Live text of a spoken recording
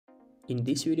In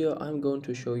this video, I'm going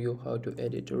to show you how to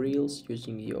edit Reels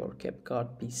using your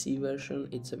CapCut PC version.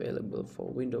 It's available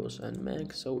for Windows and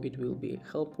Mac, so it will be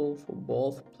helpful for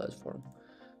both platforms.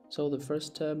 So the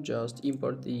first step, just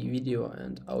import the video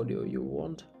and audio you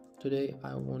want. Today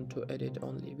I want to edit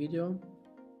only video.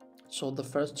 So the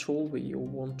first rule you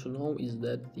want to know is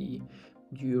that the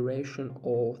duration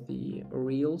of the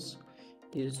Reels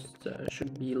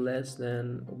should be less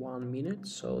than 1 minute.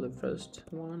 So the first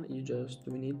one,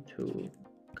 we need to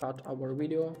cut our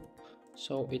video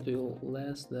so it will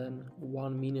less than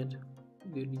 1 minute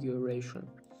the duration.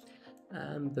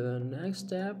 And the next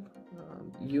step,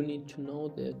 you need to know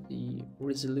that the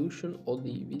resolution of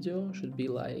the video should be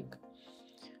like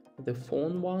the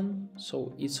phone one,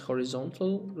 so it's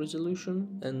horizontal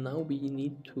resolution, and now we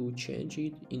need to change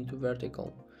it into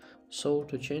vertical. So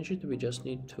to change it, we just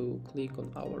need to click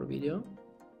on our video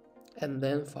and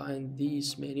then find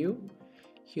this menu.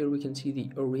 Here we can see the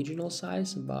original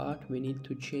size, but we need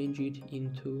to change it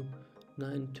into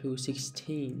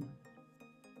 9:16.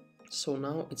 So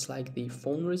now it's like the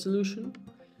phone resolution,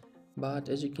 but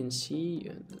as you can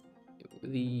see,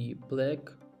 the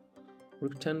black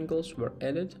rectangles were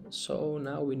added. So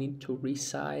now we need to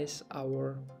resize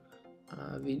our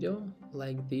video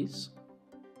like this.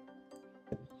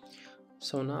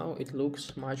 So now it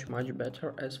looks much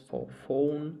better as for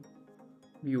phone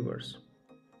viewers.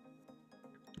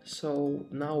 So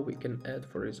now we can add,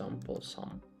 for example,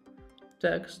 some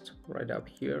text right up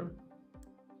here.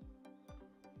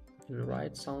 You can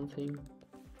write something.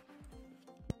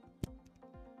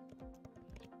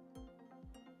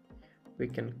 We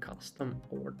can custom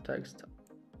our text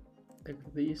like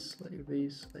this, like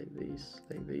this, like this,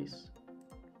 like this.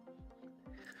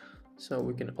 So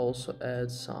we can also add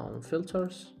some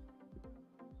filters.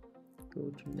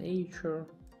 Go to nature.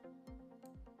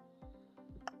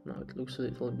 Now it looks a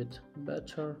little bit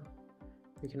better.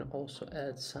 We can also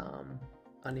add some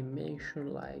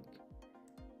animation like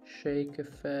shake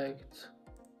effect.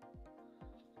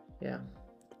 Yeah,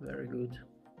 very good.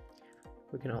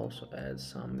 We can also add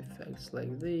some effects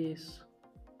like this.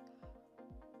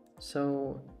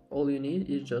 So all you need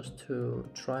is just to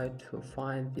try to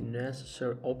find the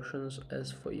necessary options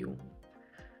as for you.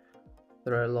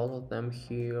 There are a lot of them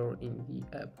here in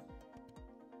the app.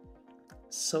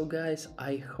 So guys,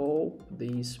 I hope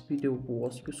this video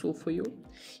was useful for you.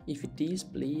 If it is,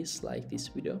 please like this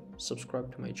video,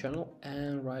 subscribe to my channel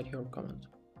and write your comment.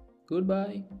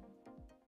 Goodbye.